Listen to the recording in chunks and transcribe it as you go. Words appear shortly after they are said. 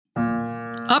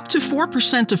Up to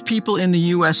 4% of people in the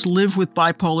U.S. live with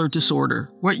bipolar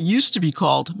disorder, what used to be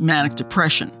called manic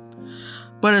depression.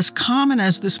 But as common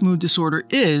as this mood disorder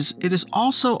is, it is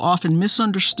also often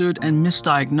misunderstood and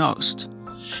misdiagnosed.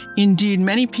 Indeed,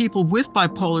 many people with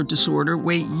bipolar disorder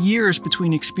wait years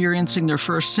between experiencing their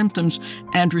first symptoms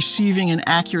and receiving an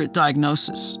accurate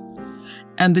diagnosis.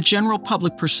 And the general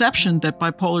public perception that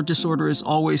bipolar disorder is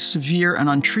always severe and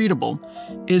untreatable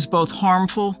is both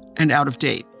harmful and out of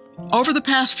date. Over the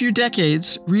past few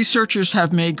decades, researchers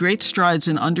have made great strides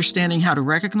in understanding how to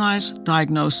recognize,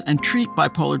 diagnose, and treat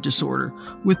bipolar disorder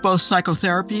with both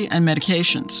psychotherapy and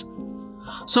medications.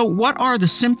 So, what are the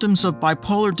symptoms of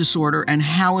bipolar disorder and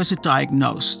how is it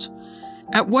diagnosed?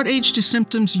 At what age do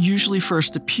symptoms usually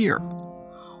first appear?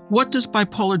 What does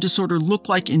bipolar disorder look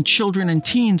like in children and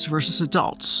teens versus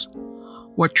adults?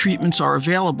 What treatments are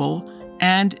available?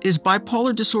 And is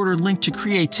bipolar disorder linked to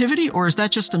creativity, or is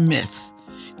that just a myth?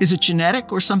 Is it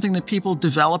genetic or something that people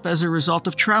develop as a result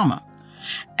of trauma?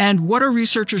 And what are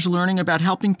researchers learning about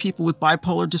helping people with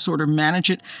bipolar disorder manage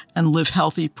it and live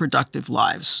healthy, productive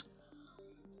lives?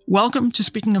 Welcome to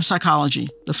Speaking of Psychology,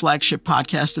 the flagship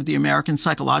podcast of the American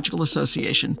Psychological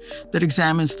Association that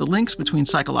examines the links between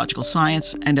psychological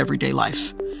science and everyday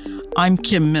life. I'm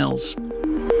Kim Mills.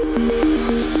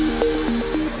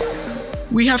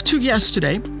 We have two guests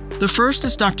today. The first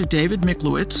is Dr. David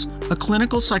Miklowitz, a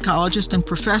clinical psychologist and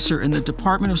professor in the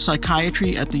Department of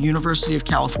Psychiatry at the University of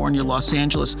California, Los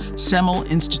Angeles Semel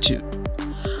Institute.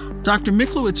 Dr.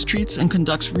 Miklowitz treats and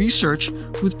conducts research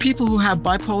with people who have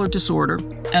bipolar disorder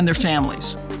and their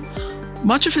families.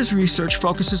 Much of his research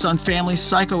focuses on family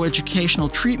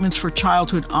psychoeducational treatments for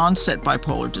childhood onset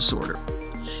bipolar disorder.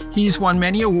 He's won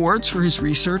many awards for his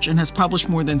research and has published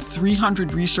more than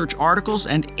 300 research articles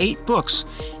and 8 books,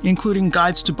 including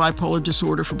guides to bipolar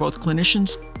disorder for both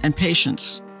clinicians and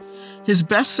patients. His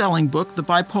best-selling book, The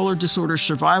Bipolar Disorder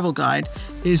Survival Guide,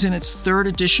 is in its 3rd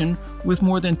edition with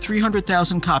more than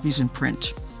 300,000 copies in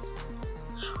print.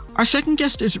 Our second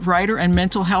guest is writer and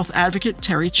mental health advocate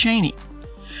Terri Cheney.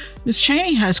 Ms.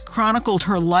 Cheney has chronicled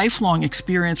her lifelong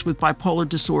experience with bipolar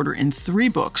disorder in 3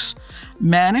 books: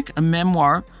 Manic, a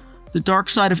memoir, The Dark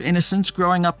Side of Innocence,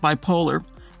 Growing Up Bipolar,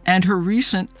 and her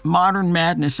recent Modern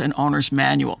Madness, an Owner's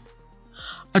Manual.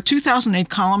 A 2008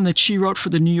 column that she wrote for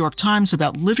the New York Times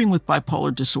about living with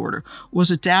bipolar disorder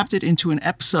was adapted into an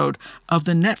episode of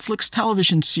the Netflix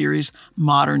television series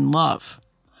Modern Love.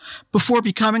 Before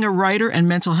becoming a writer and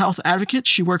mental health advocate,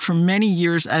 she worked for many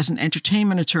years as an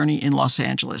entertainment attorney in Los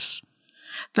Angeles.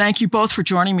 Thank you both for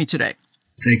joining me today.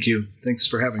 Thank you. Thanks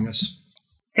for having us.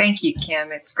 Thank you,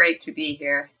 Kim. It's great to be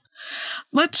here.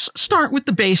 Let's start with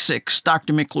the basics,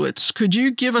 Dr. Miklowitz. Could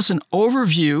you give us an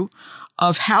overview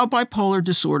of how bipolar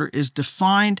disorder is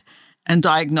defined and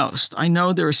diagnosed? I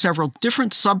know there are several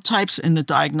different subtypes in the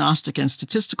Diagnostic and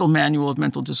Statistical Manual of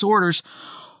Mental Disorders.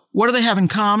 What do they have in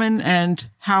common and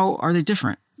how are they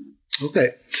different?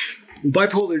 Okay.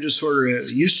 Bipolar disorder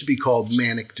used to be called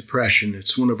manic depression.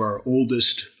 It's one of our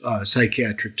oldest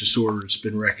psychiatric disorders. It's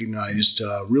been recognized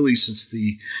really since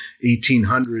the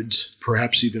 1800s,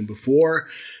 perhaps even before.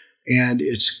 And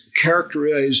it's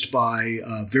characterized by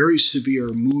very severe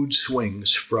mood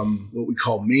swings from what we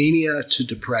call mania to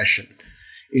depression.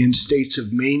 In states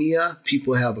of mania,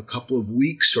 people have a couple of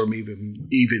weeks or maybe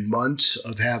even months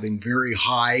of having very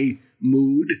high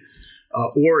mood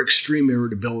or extreme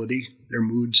irritability. Their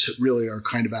moods really are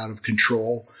kind of out of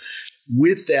control.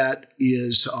 With that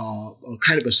is a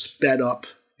kind of a sped up,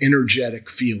 energetic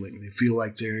feeling. They feel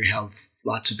like they have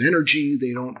lots of energy.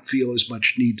 They don't feel as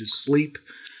much need to sleep.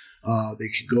 They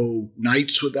could go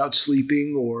nights without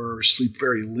sleeping or sleep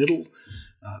very little.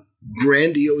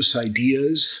 Grandiose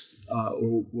ideas,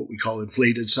 or what we call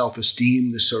inflated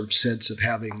self-esteem, this sort of sense of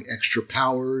having extra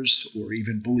powers or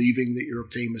even believing that you're a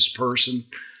famous person.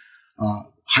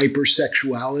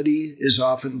 Hypersexuality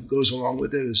often goes along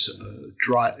with it, as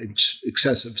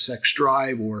excessive sex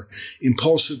drive or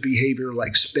impulsive behavior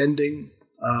like spending,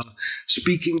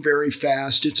 speaking very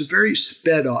fast. It's a very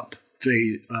sped up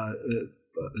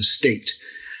state.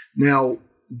 Now,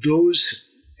 those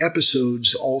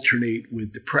episodes alternate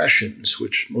with depressions,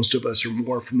 which most of us are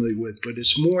more familiar with, but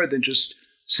it's more than just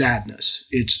sadness.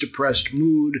 It's depressed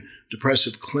mood,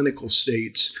 depressive clinical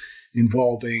states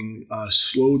involving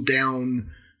slowed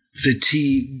down,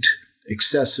 fatigued,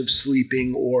 excessive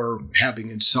sleeping, or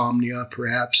having insomnia,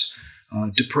 perhaps,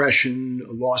 depression,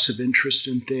 a loss of interest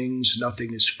in things,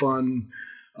 nothing is fun,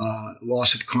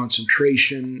 loss of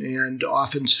concentration, and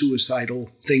often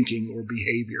suicidal thinking or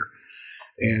behavior.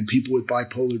 And people with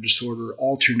bipolar disorder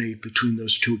alternate between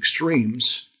those two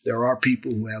extremes. There are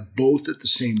people who have both at the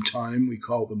same time. We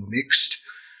call them mixed.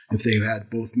 if they've had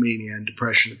both mania and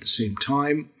depression at the same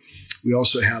time. We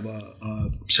also have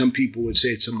some people would say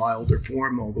it's a milder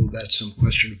form, although that's some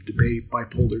question of debate,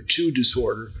 bipolar II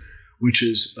disorder, which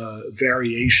is a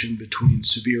variation between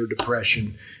severe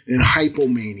depression and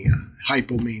hypomania.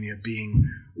 Hypomania being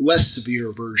less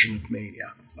severe version of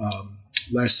mania,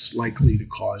 less likely to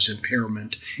cause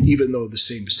impairment, even though the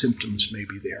same symptoms may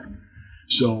be there.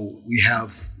 So we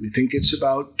think it's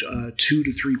about 2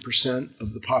 to 3%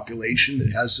 of the population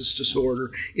that has this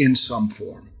disorder in some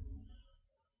form.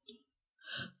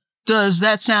 Does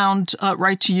that sound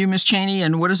right to you, Ms. Cheney?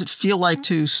 And what does it feel like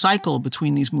to cycle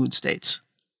between these mood states?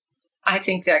 I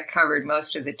think that covered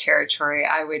most of the territory.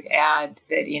 I would add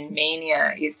that in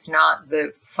mania, it's not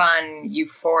the fun,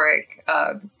 euphoric,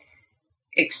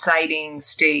 exciting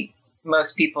state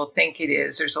most people think it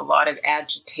is. There's a lot of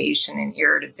agitation and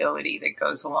irritability that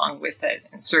goes along with it,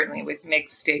 and certainly with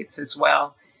mixed states as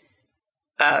well.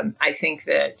 I think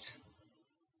that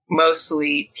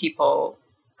mostly people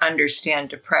understand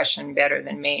depression better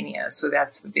than mania, so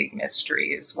that's the big mystery,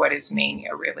 is what is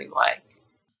mania really like?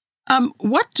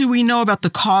 What do we know about the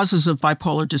causes of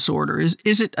bipolar disorder?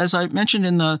 Is it, as I mentioned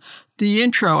in the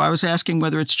intro, I was asking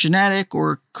whether it's genetic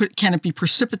or can it be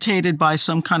precipitated by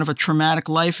some kind of a traumatic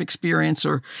life experience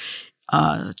or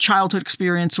childhood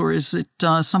experience, or is it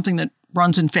something that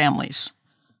runs in families?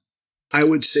 I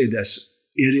would say this.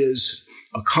 It is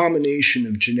a combination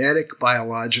of genetic,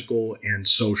 biological, and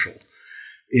social.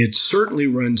 It certainly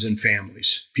runs in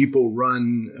families. People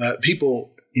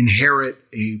inherit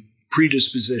a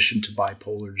predisposition to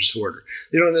bipolar disorder.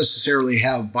 They don't necessarily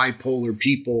have bipolar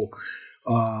people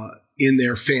in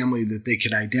their family that they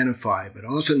can identify, but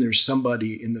often there's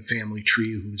somebody in the family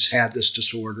tree who's had this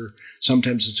disorder.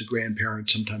 Sometimes it's a grandparent,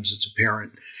 sometimes it's a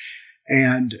parent.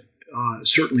 And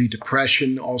certainly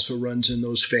depression also runs in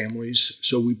those families.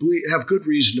 So we have good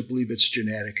reason to believe it's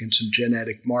genetic, and some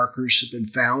genetic markers have been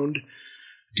found,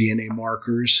 DNA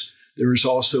markers. There is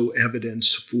also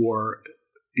evidence for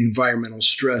environmental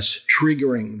stress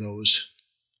triggering those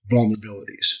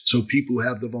vulnerabilities. So people who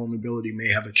have the vulnerability may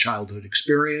have a childhood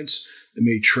experience that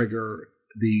may trigger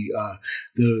the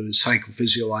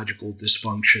psychophysiological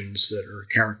dysfunctions that are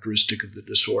characteristic of the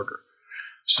disorder.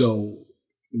 So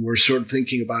we're sort of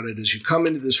thinking about it as you come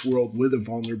into this world with a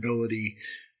vulnerability.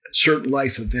 Certain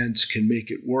life events can make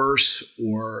it worse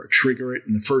or trigger it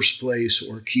in the first place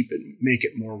or make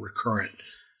it more recurrent.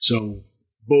 So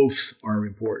both are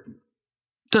important.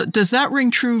 Does that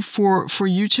ring true for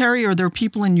you, Terri? Are there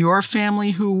people in your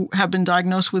family who have been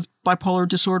diagnosed with bipolar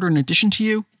disorder in addition to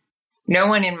you? No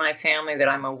one in my family that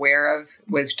I'm aware of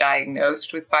was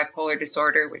diagnosed with bipolar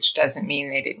disorder, which doesn't mean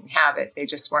they didn't have it. They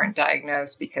just weren't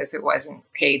diagnosed because it wasn't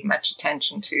paid much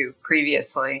attention to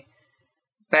previously.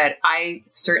 But I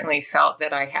certainly felt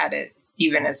that I had it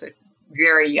even as a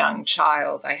very young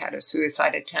child. I had a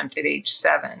suicide attempt at age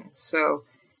 7. So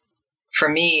for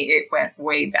me, it went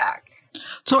way back.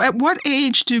 So at what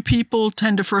age do people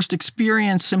tend to first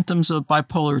experience symptoms of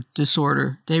bipolar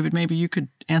disorder? David, maybe you could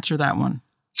answer that one.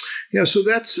 Yeah, so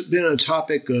that's been a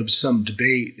topic of some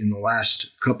debate in the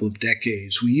last couple of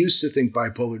decades. We used to think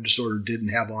bipolar disorder didn't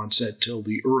have onset till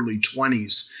the early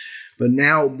 20s, but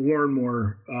now more and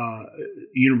more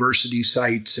university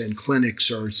sites and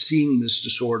clinics are seeing this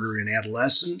disorder in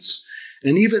adolescents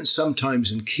and even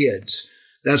sometimes in kids.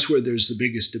 That's where there's the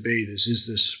biggest debate is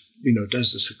this,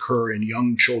 does this occur in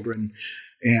young children?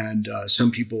 And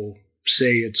some people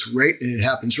say it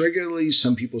happens regularly.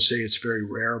 Some people say it's very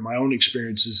rare. My own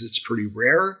experience is it's pretty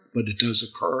rare, but it does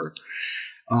occur.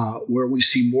 Where we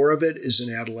see more of it is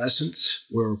in adolescence,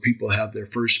 where people have their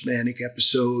first manic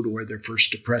episode or their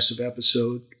first depressive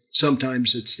episode.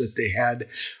 Sometimes it's that they had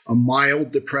a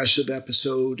mild depressive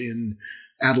episode in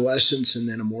adolescence and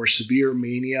then a more severe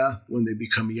mania when they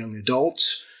become young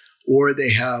adults, or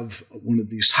they have one of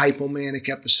these hypomanic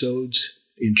episodes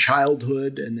in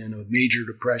childhood and then a major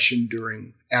depression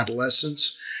during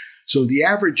adolescence. So the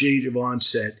average age of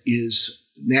onset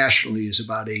nationally is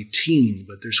about 18,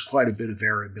 but there's quite a bit of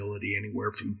variability, anywhere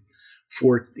from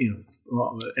at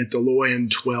the low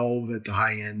end 12, at the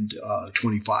high end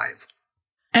 25.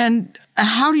 And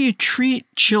how do you treat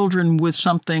children with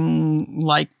something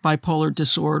like bipolar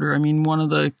disorder? I mean, one of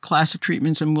the classic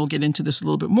treatments, and we'll get into this a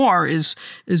little bit more, is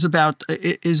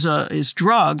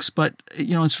drugs. But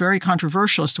it's very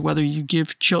controversial as to whether you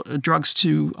give drugs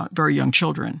to very young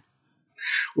children.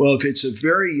 Well, if it's a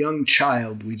very young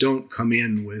child, we don't come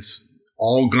in with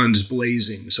all guns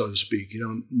blazing, so to speak. You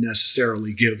don't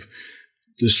necessarily give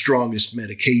the strongest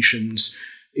medications.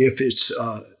 If it's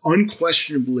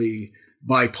unquestionably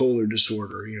bipolar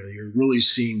disorder. You're really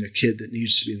seeing a kid that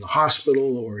needs to be in the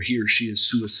hospital, or he or she is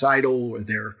suicidal, or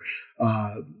they're,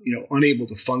 unable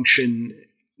to function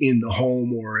in the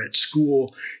home or at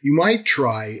school. You might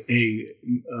try a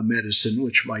medicine,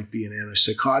 which might be an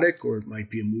antipsychotic or it might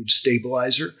be a mood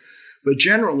stabilizer. But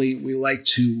generally, we like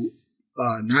to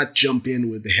not jump in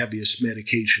with the heaviest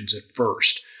medications at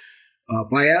first.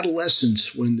 By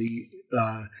adolescence, when the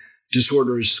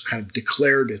disorder has kind of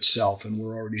declared itself and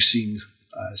we're already seeing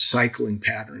cycling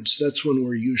patterns, that's when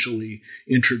we're usually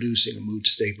introducing a mood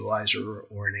stabilizer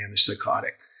or an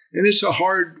antipsychotic. And it's a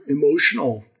hard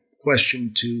emotional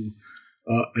question to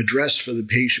address for the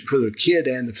patient, for the kid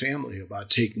and the family, about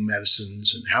taking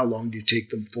medicines and how long do you take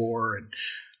them for, and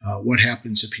what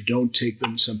happens if you don't take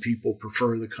them. Some people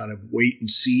prefer the kind of wait and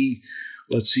see,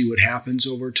 let's see what happens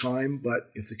over time.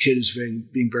 But if the kid is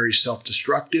being very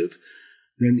self-destructive,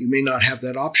 then you may not have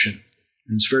that option.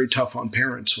 And it's very tough on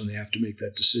parents when they have to make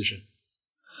that decision.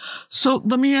 So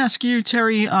let me ask you,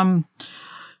 Terri,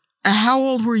 how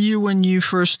old were you when you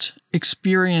first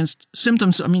experienced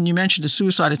symptoms? I mean, you mentioned a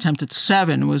suicide attempt at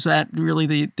 7. Was that really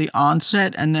the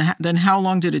onset? And then how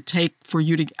long did it take for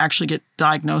you to actually get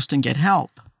diagnosed and get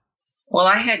help? Well,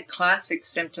 I had classic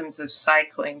symptoms of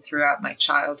cycling throughout my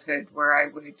childhood, where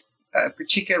I would,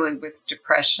 particularly with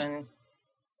depression,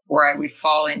 where I would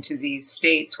fall into these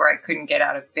states where I couldn't get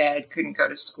out of bed, couldn't go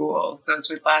to school. Those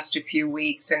would last a few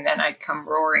weeks, and then I'd come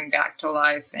roaring back to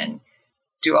life and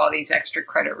do all these extra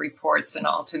credit reports and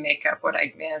all to make up what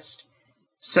I'd missed.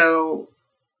 So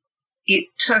it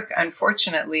took,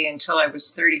 unfortunately, until I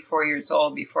was 34 years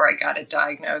old before I got a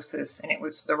diagnosis, and it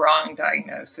was the wrong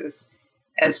diagnosis.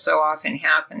 As so often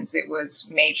happens, it was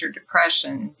major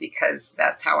depression, because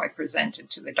that's how I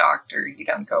presented to the doctor. You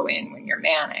don't go in when you're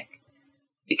manic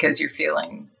because you're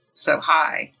feeling so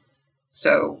high.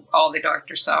 So all the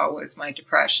doctor saw was my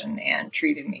depression and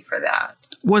treated me for that.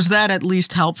 Was that at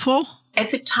least helpful?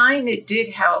 At the time, it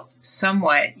did help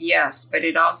somewhat, yes, but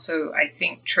it also, I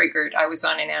think, I was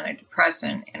on an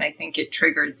antidepressant, and I think it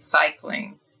triggered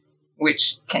cycling,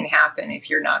 which can happen if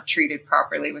you're not treated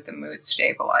properly with a mood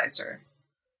stabilizer.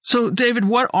 So, David,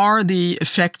 what are the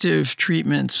effective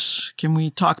treatments? Can we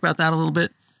talk about that a little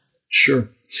bit? Sure.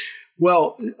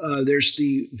 Well, there's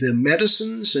the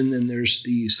medicines, and then there's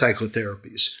the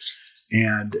psychotherapies.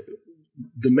 And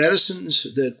the medicines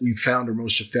that we've found are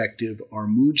most effective are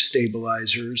mood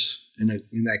stabilizers. In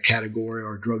that category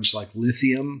are drugs like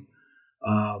lithium,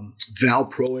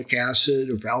 valproic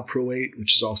acid or valproate,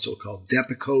 which is also called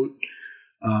Depakote,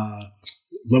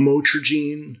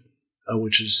 lamotrigine,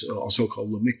 which is also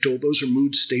called Lamictal. Those are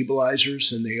mood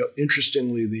stabilizers, and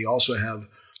interestingly, they also have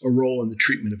a role in the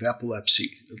treatment of epilepsy.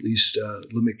 At least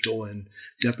Lamictal and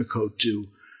Depakote do.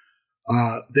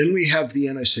 Then we have the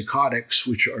antipsychotics,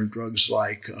 which are drugs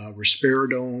like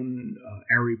risperidone,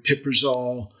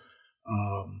 aripiprazole,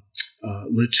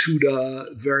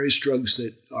 Latuda, various drugs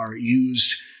that are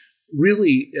used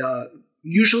really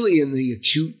usually in the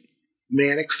acute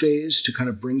manic phase to kind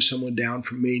of bring someone down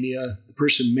from mania. The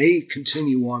person may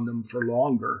continue on them for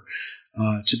longer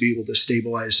to be able to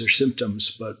stabilize their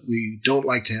symptoms, but we don't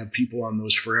like to have people on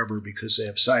those forever because they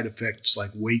have side effects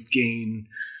like weight gain,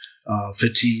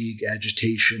 fatigue,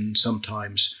 agitation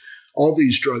sometimes. All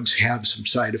these drugs have some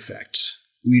side effects.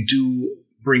 We do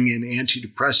bring in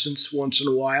antidepressants once in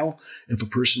a while if a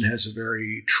person has a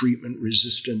very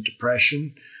treatment-resistant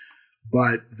depression.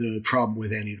 But the problem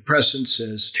with antidepressants,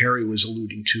 as Terri was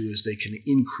alluding to, is they can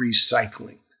increase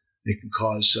cycling. They can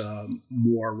cause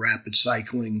more rapid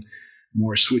cycling,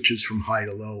 more switches from high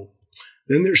to low.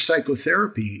 Then there's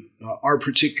psychotherapy. Our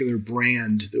particular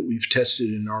brand that we've tested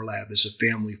in our lab is a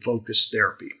family-focused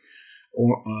therapy,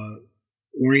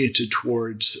 oriented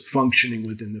towards functioning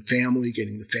within the family,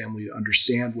 getting the family to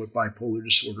understand what bipolar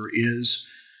disorder is,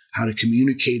 how to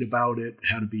communicate about it,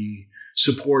 how to be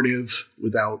supportive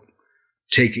without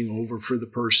taking over for the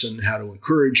person, how to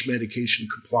encourage medication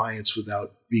compliance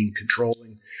without being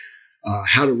controlling,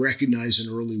 how to recognize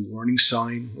an early warning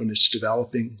sign when it's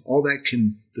developing. All that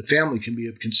the family can be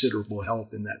of considerable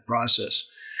help in that process.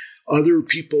 Other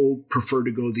people prefer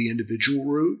to go the individual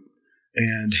route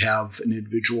and have an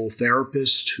individual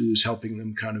therapist who is helping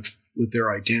them kind of with their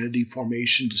identity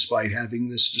formation despite having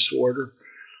this disorder,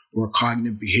 or a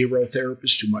cognitive behavioral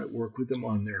therapist who might work with them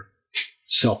on their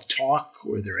self-talk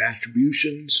or their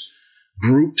attributions.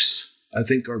 Groups, I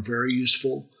think, are very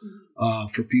useful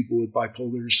for people with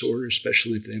bipolar disorder,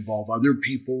 especially if they involve other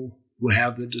people who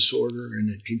have the disorder, and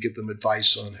it can give them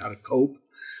advice on how to cope.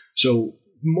 So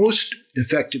most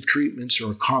effective treatments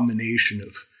are a combination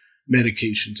of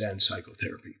medications and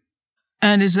psychotherapy.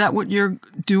 And is that what you're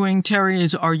doing,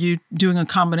 Terri? Are you doing a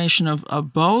combination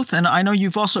of both? And I know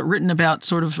you've also written about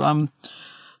sort of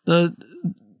the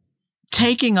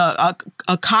taking a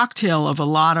cocktail of a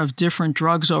lot of different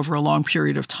drugs over a long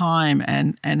period of time,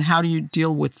 and how do you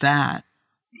deal with that?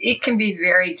 It can be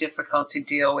very difficult to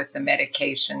deal with the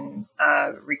medication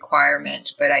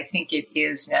requirement, but I think it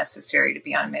is necessary to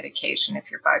be on medication if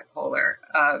you're bipolar.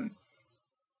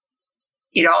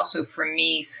 It also, for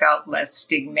me, felt less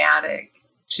stigmatic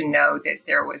to know that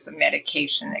there was a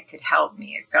medication that could help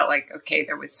me. It felt like, okay,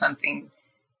 there was something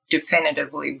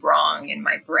definitively wrong in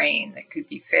my brain that could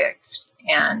be fixed.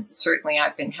 And certainly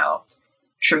I've been helped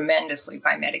tremendously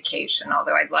by medication,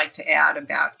 although I'd like to add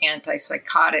about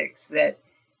antipsychotics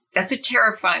that's a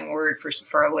terrifying word for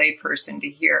a layperson to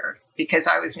hear, because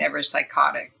I was never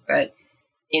psychotic. But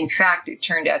in fact, it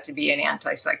turned out to be an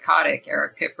antipsychotic,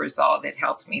 aripiprazole, that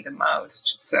helped me the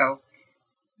most. So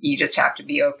you just have to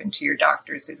be open to your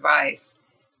doctor's advice.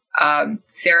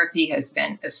 Therapy has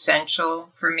been essential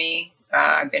for me.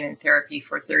 I've been in therapy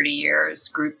for 30 years,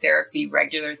 group therapy,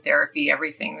 regular therapy,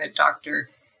 everything that Dr.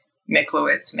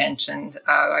 Miklowitz mentioned.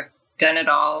 I've done it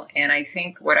all. And I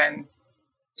think what I'm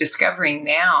discovering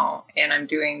now, and I'm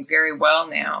doing very well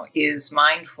now, is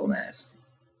mindfulness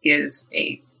is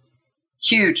a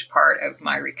huge part of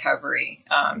my recovery.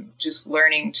 Just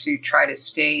learning to try to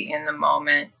stay in the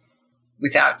moment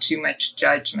without too much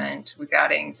judgment,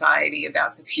 without anxiety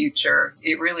about the future.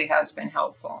 It really has been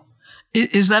helpful.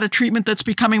 Is that a treatment that's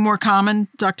becoming more common,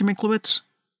 Dr. Miklowitz?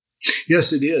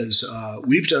 Yes, it is.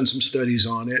 We've done some studies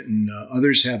on it, and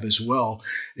others have as well.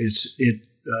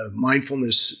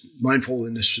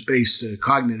 Mindfulness-based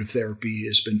cognitive therapy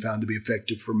has been found to be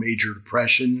effective for major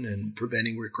depression and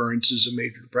preventing recurrences of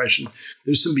major depression.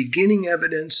 There's some beginning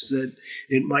evidence that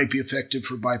it might be effective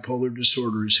for bipolar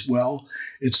disorder as well.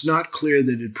 It's not clear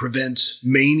that it prevents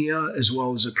mania as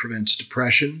well as it prevents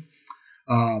depression.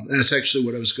 That's actually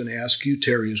what I was going to ask you,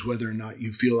 Terri, is whether or not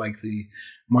you feel like the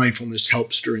mindfulness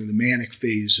helps during the manic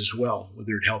phase as well,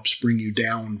 whether it helps bring you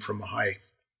down from a high.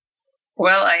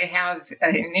 Well, I have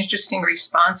an interesting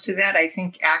response to that. I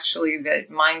think actually that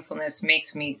mindfulness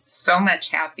makes me so much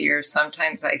happier.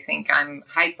 Sometimes I think I'm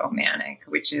hypomanic,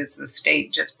 which is the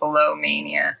state just below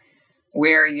mania,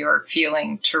 where you're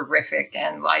feeling terrific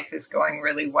and life is going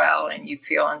really well and you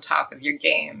feel on top of your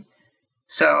game.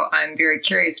 So I'm very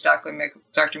curious, Dr.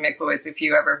 Miklowitz, if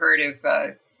you ever heard of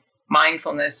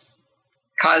mindfulness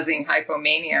causing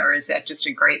hypomania, or is that just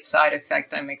a great side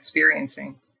effect I'm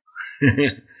experiencing?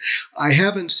 I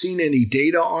haven't seen any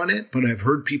data on it, but I've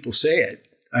heard people say it.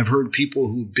 I've heard people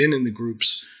who've been in the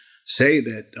groups say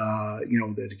that,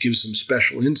 that it gives them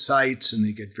special insights and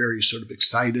they get very sort of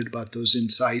excited about those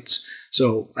insights.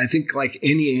 So I think like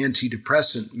any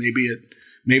antidepressant, maybe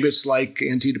it's like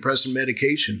antidepressant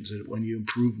medications, that when you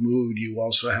improve mood, you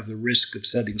also have the risk of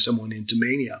setting someone into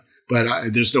mania.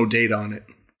 But there's no data on it.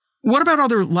 What about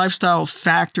other lifestyle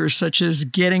factors such as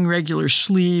getting regular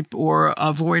sleep or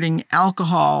avoiding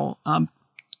alcohol?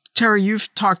 Terri,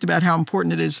 you've talked about how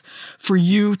important it is for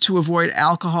you to avoid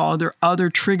alcohol. Are there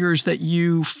other triggers that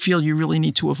you feel you really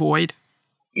need to avoid?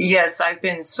 Yes, I've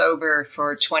been sober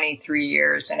for 23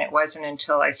 years, and it wasn't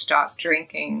until I stopped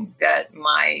drinking that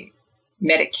my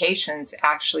medications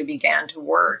actually began to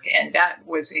work. And that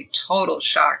was a total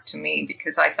shock to me,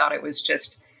 because I thought it was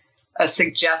just a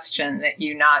suggestion that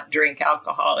you not drink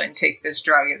alcohol and take this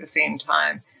drug at the same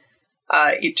time.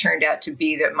 It turned out to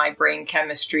be that my brain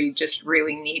chemistry just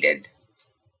really needed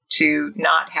to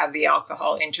not have the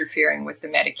alcohol interfering with the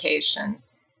medication.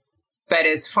 But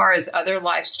as far as other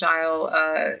lifestyle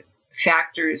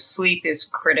factors, sleep is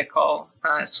critical.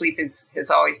 Sleep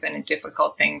has always been a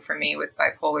difficult thing for me with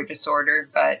bipolar disorder,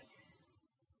 but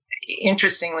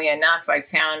interestingly enough, I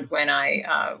found when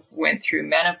I went through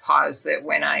menopause that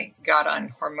when I got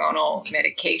on hormonal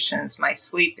medications, my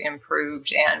sleep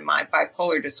improved and my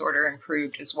bipolar disorder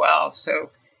improved as well.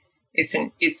 So it's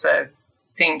a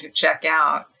thing to check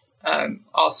out.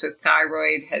 Also,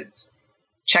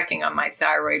 checking on my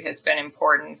thyroid has been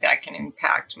important. That can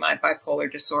impact my bipolar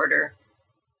disorder.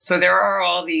 So there are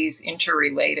all these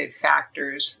interrelated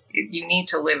factors. You need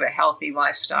to live a healthy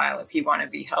lifestyle if you want to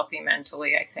be healthy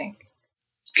mentally, I think.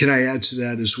 Can I add to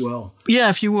that as well? Yeah,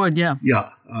 if you would, yeah. Yeah.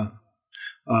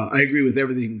 I agree with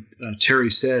everything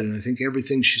Terri said, and I think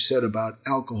everything she said about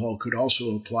alcohol could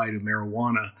also apply to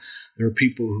marijuana. There are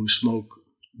people who smoke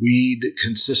weed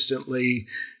consistently,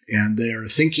 and they're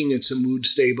thinking it's a mood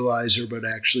stabilizer, but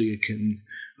actually it can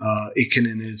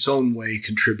in its own way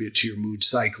contribute to your mood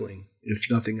cycling, if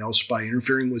nothing else by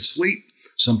interfering with sleep.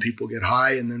 Some people get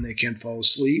high and then they can't fall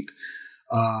asleep.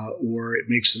 or it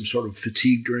makes them sort of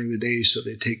fatigued during the day, so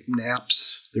they take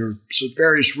naps. There are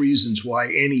various reasons why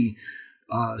any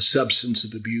substance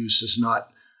of abuse is not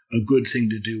a good thing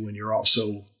to do when you're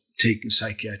also taking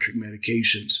psychiatric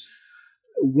medications.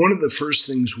 One of the first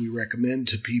things we recommend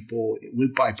to people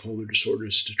with bipolar disorder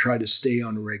is to try to stay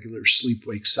on a regular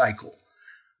sleep-wake cycle,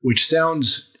 which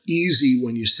sounds easy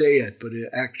when you say it, but it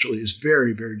actually is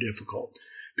very, very difficult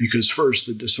because first,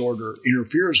 the disorder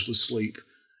interferes with sleep,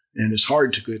 and it's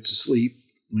hard to get to sleep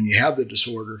when you have the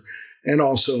disorder. And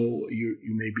also, you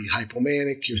may be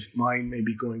hypomanic, your mind may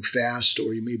be going fast,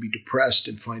 or you may be depressed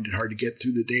and find it hard to get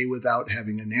through the day without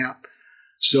having a nap.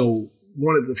 So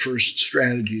one of the first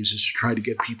strategies is to try to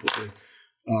get people to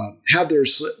have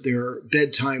their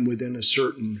bedtime within a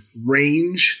certain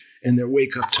range and their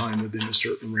wake-up time within a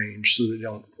certain range so they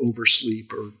don't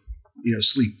oversleep or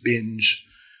sleep binge,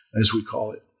 as we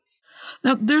call it.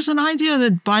 Now, there's an idea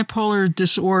that bipolar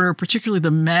disorder, particularly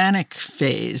the manic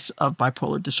phase of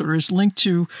bipolar disorder, is linked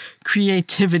to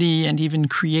creativity and even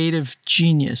creative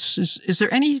genius. Is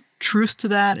there any truth to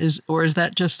that, or is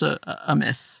that just a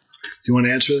myth? Do you want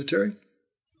to answer that, Terri?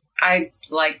 I'd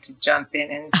like to jump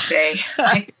in and say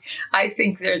I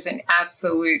think there's an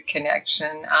absolute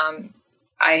connection.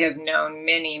 I have known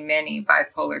many, many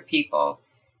bipolar people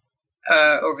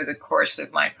over the course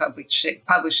of my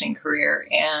publishing career,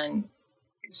 and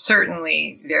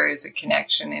certainly there is a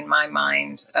connection in my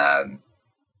mind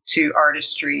to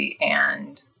artistry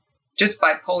and just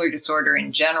bipolar disorder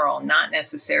in general, not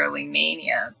necessarily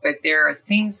mania, but there are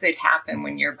things that happen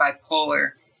when you're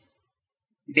bipolar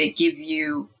that give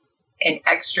you an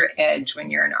extra edge when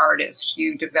you're an artist.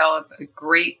 You develop a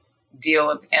great deal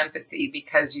of empathy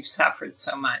because you've suffered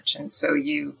so much, and so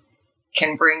you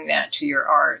can bring that to your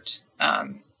art.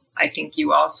 I think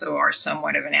you also are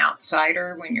somewhat of an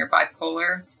outsider when you're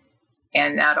bipolar,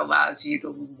 and that allows you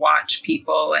to watch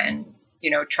people and,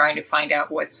 trying to find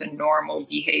out what's a normal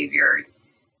behavior.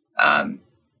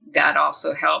 That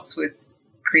also helps with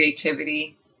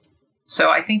creativity.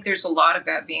 So I think there's a lot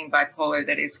about being bipolar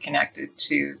that is connected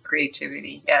to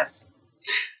creativity. Yes.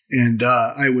 And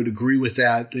I would agree with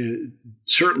that.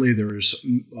 Certainly there's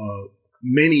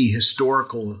many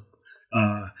historical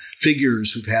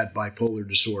figures who've had bipolar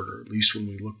disorder. At least when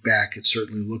we look back, it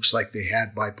certainly looks like they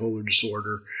had bipolar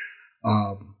disorder.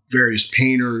 Various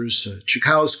painters,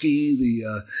 Tchaikovsky,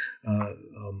 the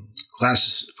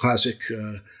classic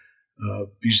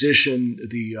musician,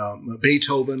 the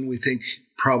Beethoven, we think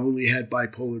probably had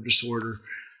bipolar disorder.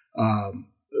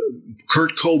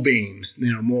 Kurt Cobain,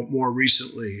 more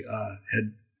recently,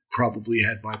 had probably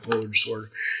had bipolar disorder.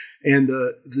 And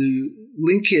the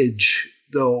linkage,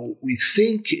 though, we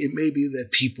think it may be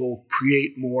that people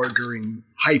create more during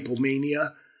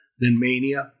hypomania than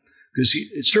mania, because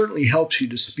it certainly helps you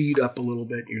to speed up a little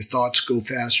bit. Your thoughts go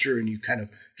faster, and you kind of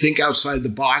think outside the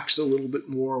box a little bit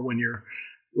more when you're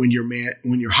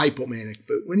hypomanic.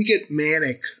 But when you get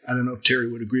manic, I don't know if Terri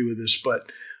would agree with this,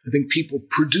 but I think people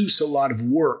produce a lot of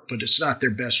work, but it's not their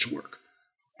best work.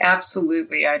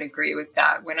 Absolutely, I'd agree with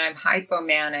that. When I'm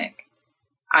hypomanic,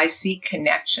 I see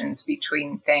connections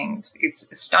between things. It's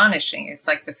astonishing. It's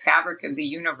like the fabric of the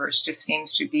universe just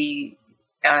seems to be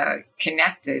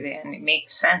connected, and it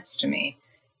makes sense to me.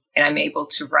 And I'm able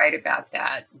to write about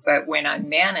that. But when I'm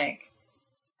manic,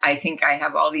 I think I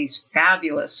have all these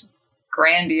fabulous,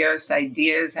 grandiose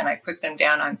ideas, and I put them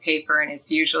down on paper, and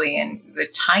it's usually in the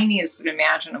tiniest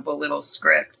imaginable little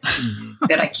script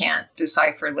that I can't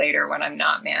decipher later when I'm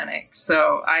not manic.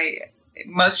 So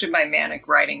most of my manic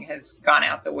writing has gone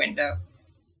out the window.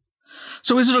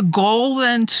 So is it a goal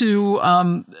then to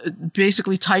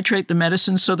basically titrate the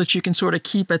medicine so that you can sort of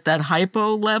keep at that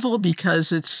hypo level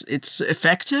because it's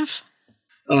effective?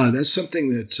 That's something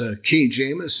that Kay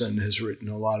Jamison has written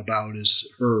a lot about.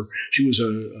 She was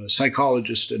a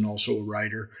psychologist and also a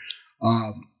writer.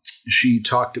 She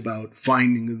talked about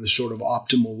finding the sort of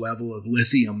optimal level of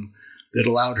lithium that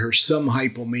allowed her some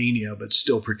hypomania, but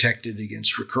still protected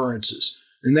against recurrences.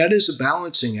 And that is a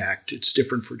balancing act. It's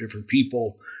different for different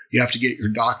people. You have to get your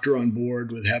doctor on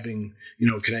board with having,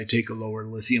 can I take a lower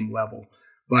lithium level?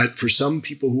 But for some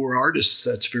people who are artists,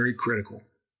 that's very critical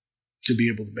to be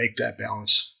able to make that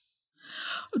balance.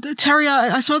 Terri,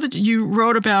 I saw that you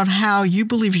wrote about how you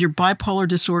believe your bipolar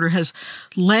disorder has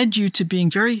led you to being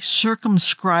very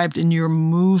circumscribed in your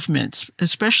movements,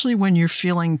 especially when you're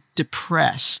feeling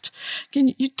depressed.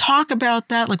 Can you talk about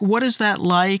that? Like, what is that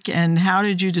like, and how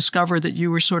did you discover that you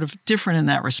were sort of different in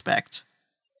that respect?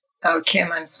 Oh,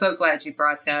 Kim, I'm so glad you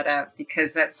brought that up,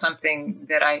 because that's something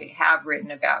that I have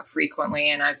written about frequently,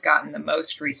 and I've gotten the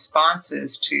most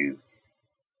responses to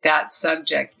that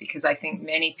subject because I think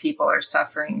many people are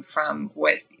suffering from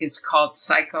what is called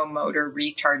psychomotor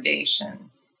retardation,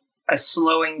 a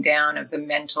slowing down of the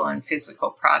mental and physical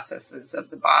processes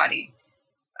of the body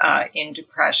in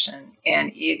depression.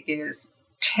 And it is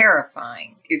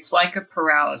terrifying. It's like a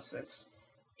paralysis.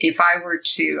 If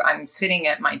I'm sitting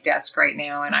at my desk right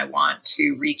now and I want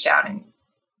to reach out and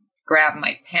grab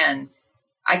my pen,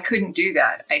 I couldn't do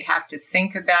that. I'd have to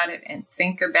think about it and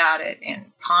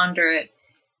ponder it.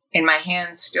 And my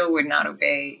hands still would not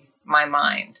obey my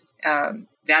mind.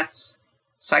 That's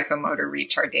psychomotor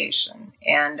retardation.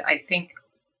 And I think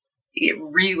it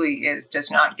really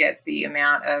does not get the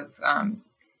amount of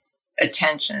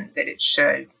attention that it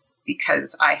should,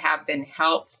 because I have been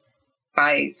helped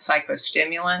by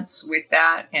psychostimulants with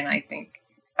that. And I think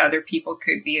other people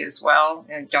could be as well.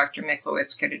 And Dr.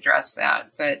 Miklowitz could address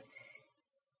that. But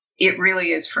it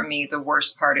really is, for me, the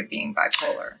worst part of being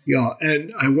bipolar. Yeah,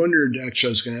 and I wondered, actually,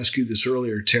 I was going to ask you this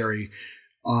earlier, Terri,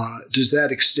 does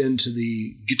that extend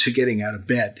to getting out of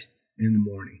bed in the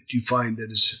morning? Do you find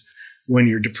that when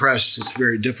you're depressed, it's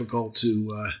very difficult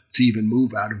to even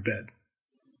move out of bed?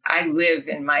 I live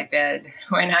in my bed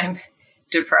when I'm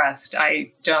depressed.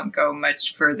 I don't go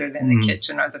much further than the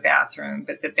kitchen or the bathroom,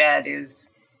 but the bed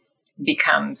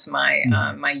becomes my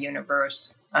my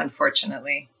universe,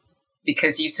 unfortunately.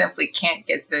 Because you simply can't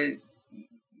get the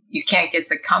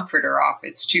comforter off.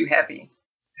 It's too heavy.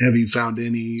 Have you found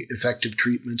any effective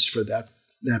treatments for that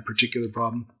particular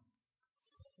problem?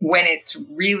 When it's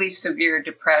really severe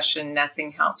depression,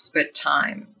 nothing helps but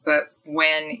time. But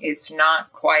when it's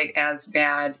not quite as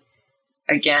bad,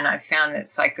 again, I've found that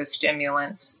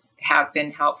psychostimulants have been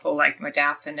helpful, like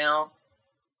modafinil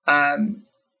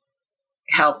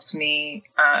helps me.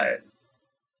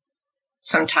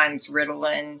 Sometimes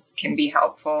Ritalin can be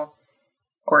helpful,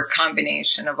 or a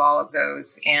combination of all of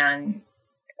those, and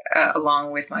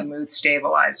along with my mood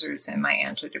stabilizers and my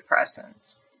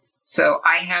antidepressants. So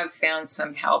I have found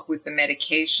some help with the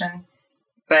medication,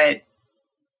 but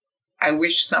I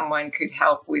wish someone could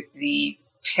help with the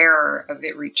terror of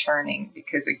it returning,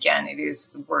 because again, it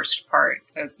is the worst part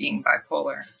of being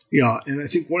bipolar. Yeah, and I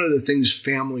think one of the things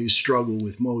families struggle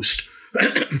with most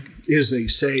is they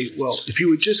say, well, if you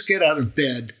would just get out of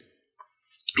bed,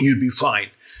 you'd be fine.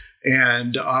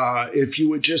 And if you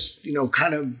would just,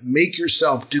 kind of make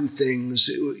yourself do things,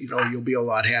 you'll be a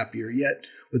lot happier. Yet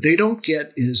what they don't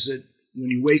get is that when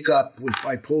you wake up with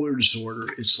bipolar disorder,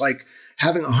 it's like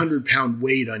having 100-pound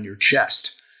weight on your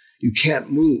chest. You can't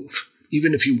move,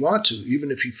 even if you want to,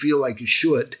 even if you feel like you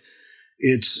should.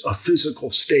 It's a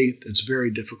physical state that's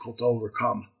very difficult to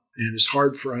overcome. And it's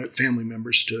hard for family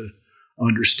members to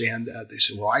understand that. They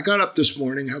say, well, I got up this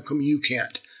morning. How come you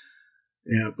can't?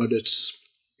 Yeah, but it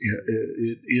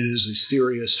is a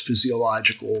serious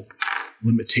physiological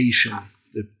limitation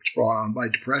that's brought on by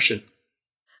depression.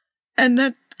 And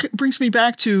that brings me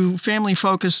back to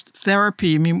family-focused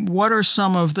therapy. I mean, what are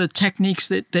some of the techniques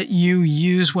that you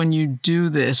use when you do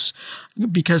this?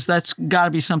 Because that's got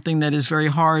to be something that is very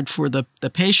hard for the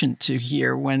patient to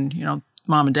hear when,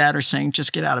 mom and dad are saying,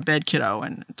 just get out of bed, kiddo.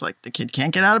 And it's like the kid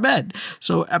can't get out of bed.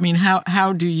 So, I mean,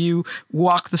 how do you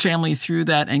walk the family through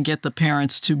that and get the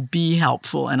parents to be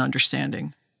helpful and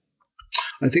understanding?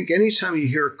 I think anytime you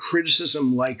hear a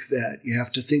criticism like that, you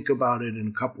have to think about it in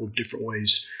a couple of different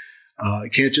ways.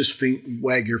 You can't just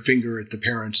wag your finger at the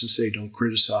parents and say, don't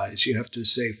criticize. You have to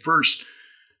say, first,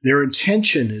 their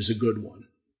intention is a good one.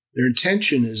 Their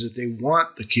intention is that they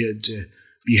want the kid to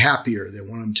be happier. They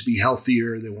want him to be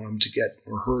healthier. They want him to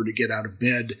her to get out of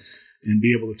bed and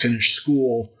be able to finish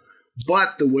school.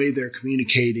 But the way they're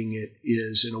communicating it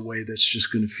is in a way that's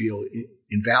just going to feel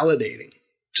invalidating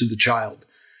to the child.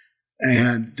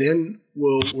 And then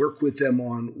we'll work with them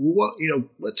on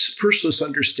let's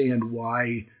understand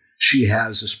why she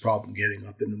has this problem getting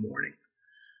up in the morning.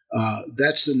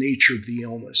 That's the nature of the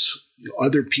illness.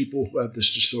 Other people who have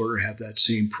this disorder have that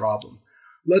same problem.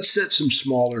 Let's set some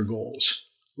smaller goals.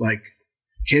 Like,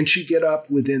 can she get up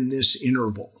within this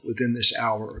interval, within this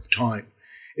hour of time?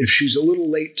 If she's a little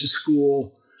late to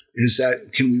school,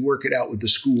 can we work it out with the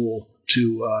school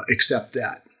to accept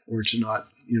that, or to not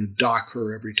dock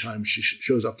her every time she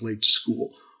shows up late to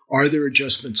school? Are there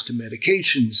adjustments to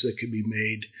medications that can be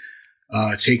made,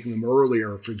 taking them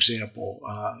earlier, for example,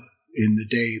 in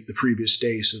the previous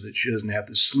day, so that she doesn't have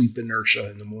the sleep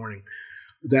inertia in the morning?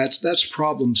 That's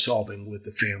problem solving with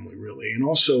the family, really. And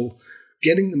also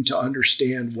getting them to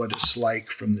understand what it's like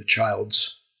from the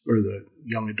child's or the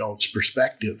young adult's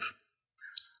perspective,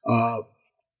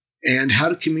 and how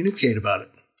to communicate about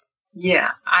it.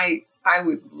 Yeah, I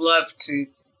would love to.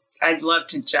 I'd love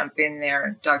to jump in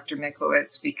there, Dr.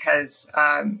 Miklowitz, because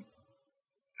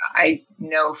I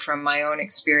know from my own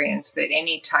experience that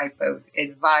any type of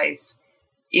advice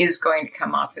is going to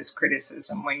come off as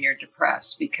criticism when you're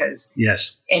depressed, because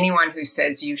yes, anyone who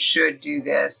says you should do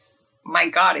this, my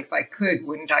God, if I could,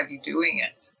 wouldn't I be doing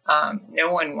it?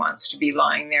 No one wants to be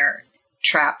lying there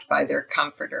trapped by their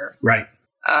comforter. right.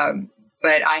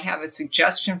 But I have a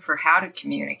suggestion for how to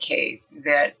communicate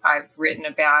that I've written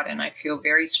about and I feel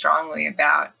very strongly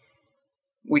about,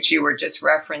 which you were just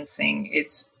referencing.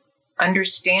 It's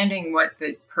understanding what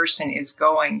the person is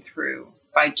going through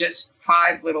by just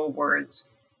 5 little words.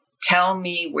 Tell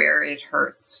me where it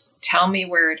hurts. Tell me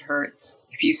where it hurts.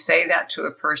 If you say that to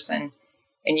a person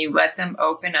and you let them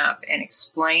open up and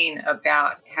explain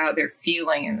about how they're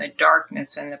feeling in the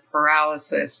darkness and the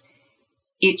paralysis,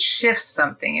 it shifts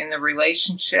something in the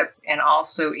relationship and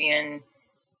also in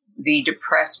the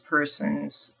depressed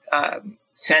person's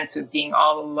sense of being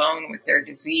all alone with their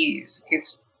disease.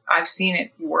 I've seen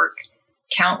it work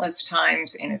countless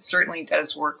times, and it certainly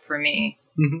does work for me.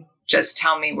 Mm-hmm. Just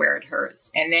tell me where it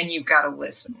hurts. And then you've got to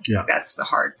listen. Yeah. That's the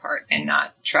hard part, and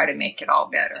not try to make it all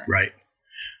better. Right.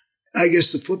 I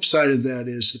guess the flip side of that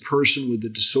is the person with the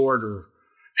disorder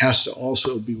has to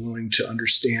also be willing to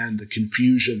understand the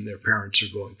confusion their parents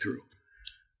are going through.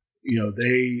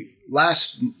 They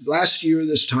last year,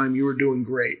 this time you were doing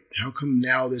great. How come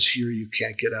now this year you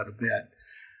can't get out of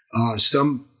bed?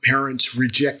 Some parents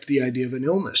reject the idea of an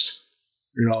illness.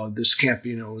 This can't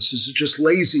be an illness. This is just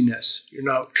laziness. You're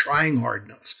not trying hard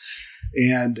enough.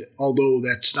 And although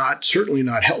that's certainly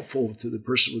not helpful to the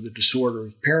person with the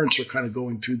disorder, parents are kind of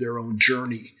going through their own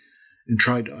journey and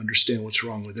trying to understand what's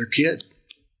wrong with their kid.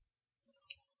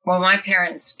 Well, my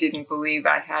parents didn't believe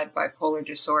I had bipolar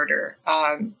disorder.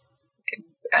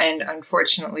 And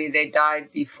unfortunately, they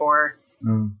died before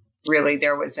really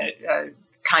there was a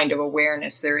kind of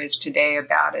awareness there is today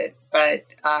about it. But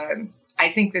I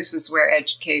think this is where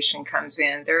education comes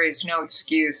in. There is no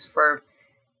excuse for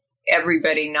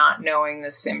everybody not knowing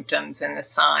the symptoms and the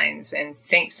signs, and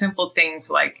simple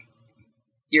things like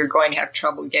you're going to have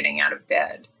trouble getting out of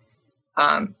bed.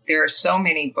 There are so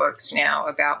many books now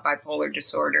about bipolar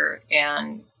disorder,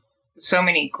 and so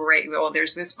many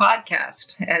there's this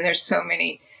podcast, and there's so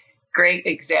many great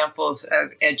examples of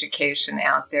education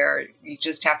out there. You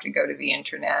just have to go to the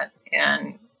internet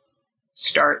and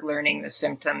start learning the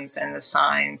symptoms and the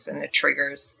signs and the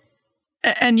triggers.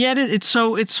 And yet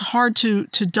it's hard to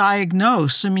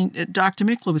diagnose. I mean, Dr.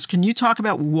 Miklowitz, can you talk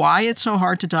about why it's so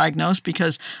hard to diagnose?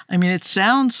 Because, it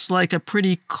sounds like a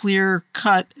pretty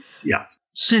clear-cut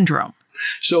syndrome.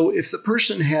 So if the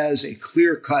person has a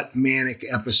clear-cut manic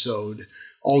episode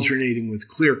alternating with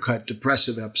clear-cut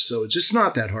depressive episodes, it's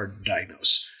not that hard to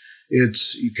diagnose.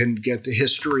 You can get the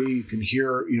history, you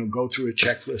can go through a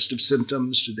checklist of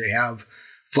symptoms. Do they have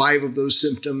 5 of those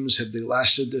symptoms? Have they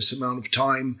lasted this amount of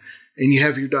time? And you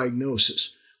have your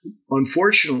diagnosis.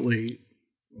 Unfortunately,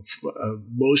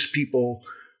 most people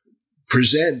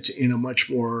present in a much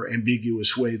more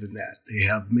ambiguous way than that. They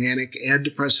have manic and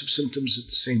depressive symptoms at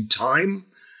the same time.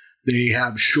 They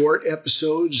have short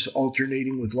episodes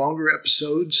alternating with longer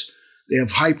episodes. They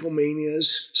have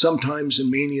hypomanias sometimes and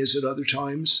manias at other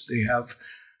times. They have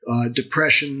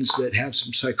depressions that have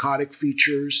some psychotic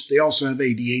features. They also have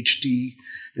ADHD,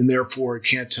 and therefore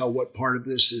can't tell what part of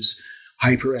this is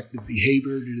hyperactive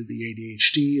behavior due to the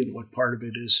ADHD and what part of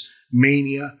it is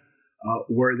mania,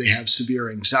 or they have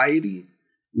severe anxiety,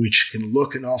 which can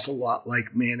look an awful lot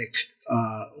like manic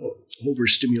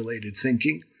overstimulated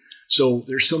thinking. So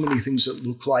there's so many things that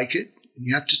look like it.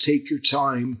 You have to take your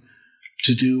time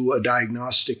to do a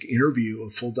diagnostic interview, a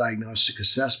full diagnostic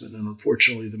assessment. And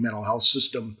unfortunately, the mental health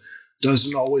system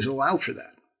doesn't always allow for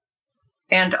that.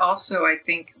 And also, I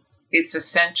think it's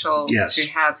essential to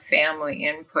have family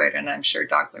input. And I'm sure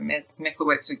Dr.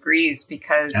 Miklowitz agrees,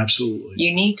 because absolutely,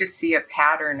 you need to see a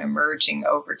pattern emerging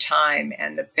over time.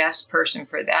 And the best person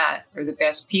for that, or the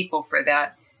best people for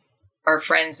that, are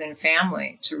friends and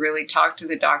family, to really talk to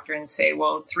the doctor and say,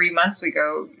 well, 3 months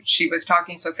ago, she was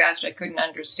talking so fast I couldn't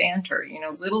understand her.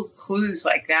 Little clues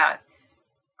like that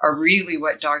are really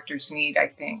what doctors need, I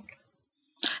think.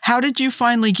 How did you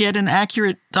finally get an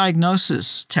accurate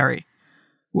diagnosis, Terri?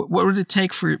 What would it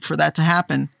take for that to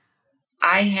happen?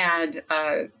 I had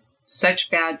such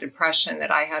bad depression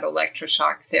that I had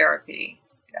electroshock therapy.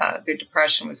 The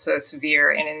depression was so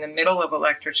severe. And in the middle of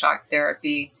electroshock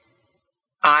therapy,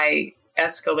 I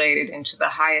escalated into the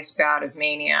highest bout of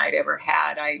mania I'd ever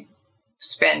had. I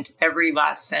spent every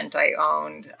last cent I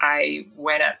owned. I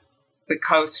went up the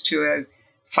coast to a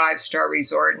 5-star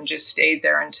resort and just stayed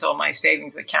there until my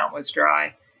savings account was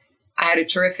dry. I had a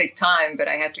terrific time, but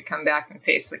I had to come back and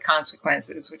face the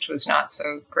consequences, which was not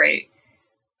so great.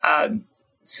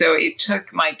 So it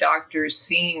took my doctors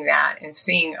seeing that and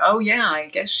seeing, oh yeah, I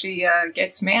guess she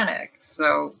gets manic.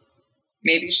 So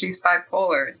maybe she's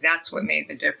bipolar. That's what made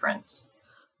the difference.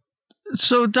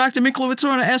 So, Dr. Miklowitz, I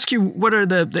want to ask you, what are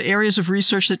the areas of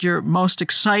research that you're most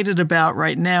excited about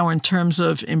right now in terms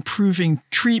of improving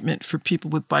treatment for people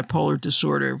with bipolar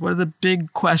disorder? What are the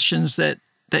big questions that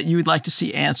you would like to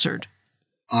see answered?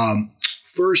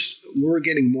 First, we're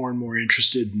getting more and more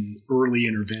interested in early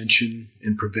intervention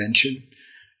and prevention.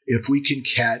 If we can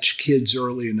catch kids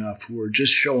early enough who are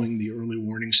just showing the early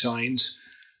warning signs,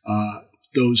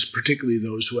 particularly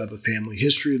those who have a family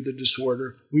history of the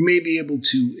disorder, we may be able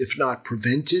to, if not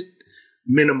prevent it,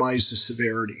 minimize the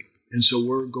severity. And so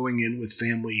we're going in with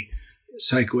family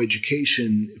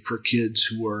psychoeducation for kids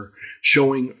who are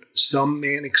showing some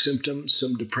manic symptoms,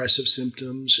 some depressive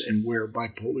symptoms, and where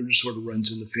bipolar disorder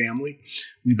runs in the family.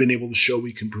 We've been able to show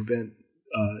we can prevent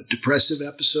depressive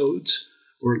episodes,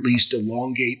 or at least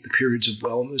elongate the periods of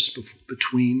wellness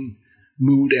between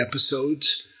mood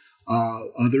episodes.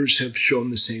 Others have shown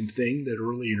the same thing, that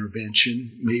early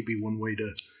intervention may be one way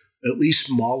to at least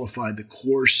mollify the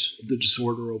course of the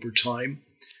disorder over time.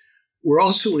 We're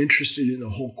also interested in the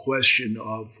whole question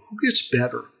of who gets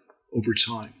better over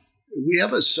time. We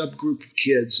have a subgroup of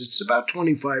kids, it's about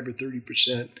 25 or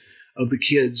 30% of the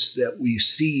kids that we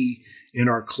see in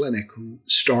our clinic who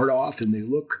start off and they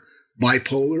look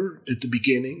bipolar at the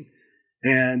beginning,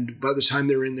 and by the time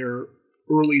they're in their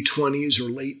early 20s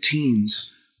or late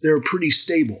teens, they're pretty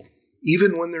stable,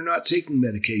 even when they're not taking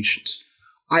medications.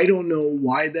 I don't know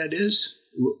why that is.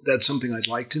 That's something I'd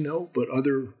like to know, but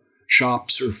other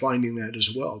shops are finding that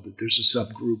as well, that there's a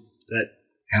subgroup that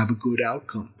have a good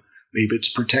outcome. Maybe it's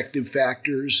protective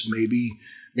factors, maybe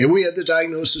we had the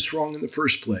diagnosis wrong in the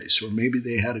first place, or maybe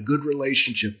they had a good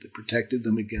relationship that protected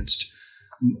them against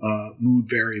mood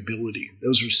variability.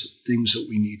 Those are things that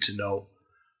we need to know.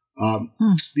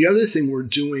 The other thing we're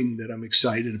doing that I'm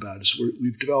excited about is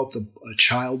we've developed a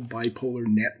child bipolar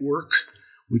network,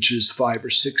 which is 5 or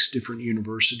 6 different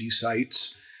university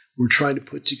sites. We're trying to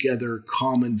put together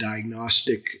common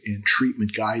diagnostic and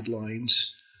treatment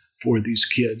guidelines for these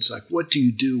kids. Like, what do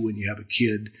you do when you have a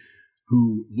kid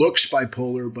who looks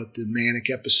bipolar, but the manic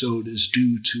episode is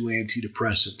due to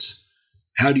antidepressants?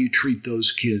 How do you treat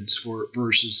those kids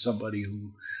versus somebody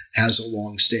who has a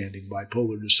long-standing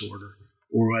bipolar disorder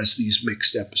or has these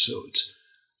mixed episodes?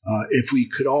 If we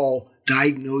could all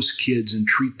diagnose kids and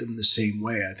treat them the same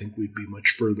way, I think we'd be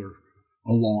much further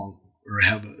along, or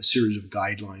have a series of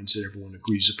guidelines that everyone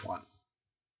agrees upon.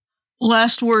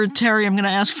 Last word, Terri, I'm going to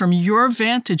ask from your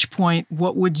vantage point,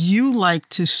 what would you like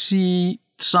to see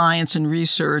science and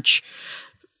research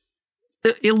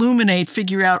illuminate,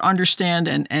 figure out, understand,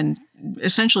 and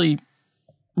essentially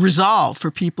resolve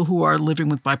for people who are living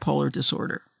with bipolar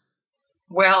disorder?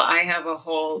 Well, I have a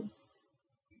whole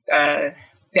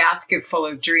basket full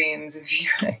of dreams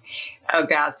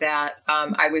about that.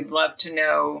 I would love to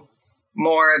know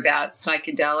more about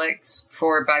psychedelics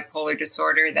for bipolar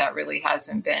disorder. That really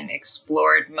hasn't been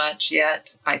explored much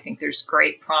yet. I think there's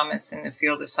great promise in the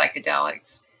field of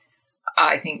psychedelics.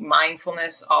 I think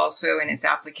mindfulness also in its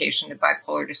application to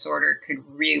bipolar disorder could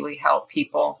really help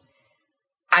people.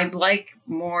 I'd like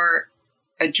more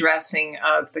addressing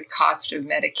of the cost of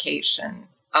medication.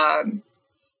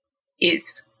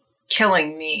 It's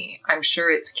killing me. I'm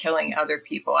sure it's killing other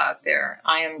people out there.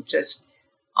 I am just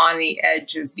on the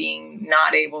edge of being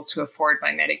not able to afford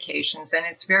my medications, and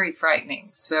it's very frightening.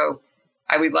 So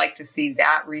I would like to see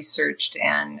that researched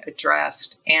and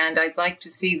addressed. And I'd like to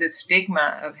see the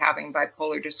stigma of having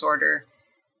bipolar disorder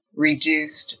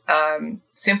reduced,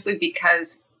 simply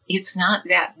because it's not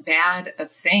that bad a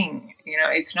thing. You know,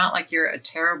 it's not like you're a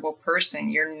terrible person.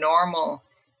 You're normal,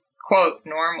 quote,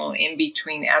 normal in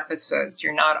between episodes.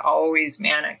 You're not always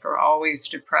manic or always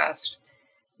depressed.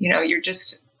 You know, you're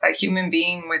just a human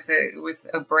being with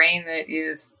a brain that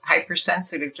is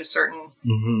hypersensitive to certain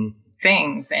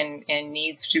things and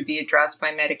needs to be addressed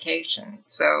by medication.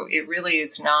 So it really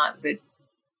is not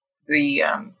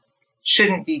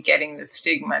shouldn't be getting the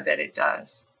stigma that it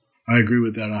does. I agree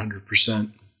with that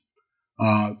 100%.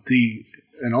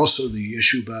 And also the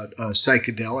issue about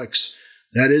psychedelics,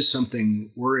 that is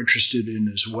something we're interested in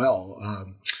as well.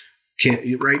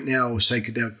 Right now,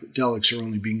 psychedelics are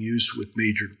only being used with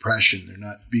major depression. They're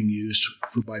not being used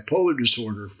for bipolar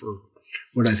disorder for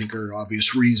what I think are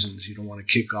obvious reasons. You don't want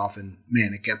to kick off a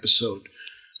manic episode.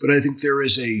 But I think there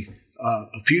is a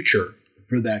future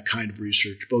for that kind of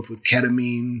research, both with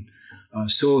ketamine,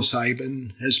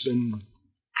 psilocybin has been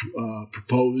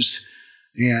proposed,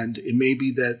 and it may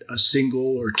be that a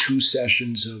single or 2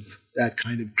 sessions of that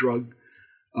kind of drug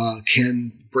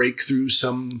can break through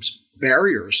some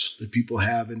barriers that people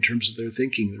have in terms of their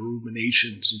thinking, their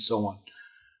ruminations, and so on.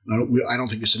 I don't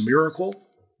think it's a miracle,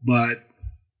 but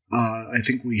I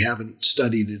think we haven't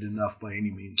studied it enough by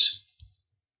any means.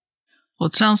 Well,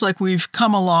 it sounds like we've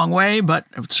come a long way, but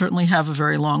I would certainly have a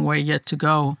very long way yet to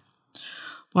go.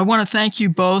 Well, I want to thank you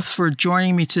both for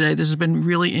joining me today. This has been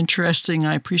really interesting.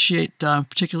 I appreciate,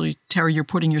 particularly, Terri, you're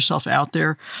putting yourself out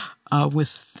there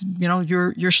with,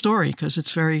 your story, because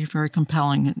it's very, very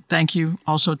compelling. And thank you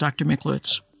also, Dr.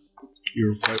 Miklowitz.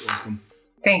 You're quite welcome.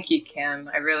 Thank you, Kim.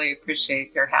 I really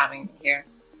appreciate your having me here.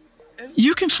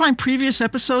 You can find previous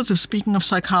episodes of Speaking of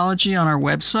Psychology on our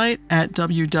website at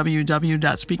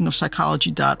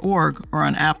www.speakingofpsychology.org or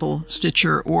on Apple,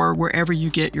 Stitcher, or wherever you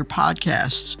get your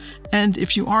podcasts. And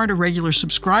if you aren't a regular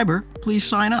subscriber, please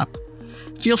sign up.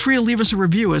 Feel free to leave us a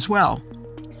review as well.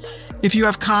 If you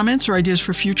have comments or ideas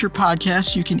for future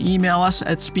podcasts, you can email us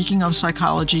at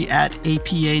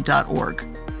speakingofpsychology@apa.org.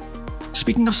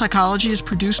 Speaking of Psychology is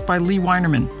produced by Lee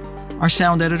Weinerman. Our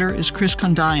sound editor is Chris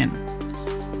Kondayan.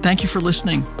 Thank you for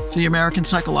listening. For the American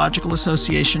Psychological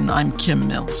Association, I'm Kim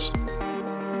Mills.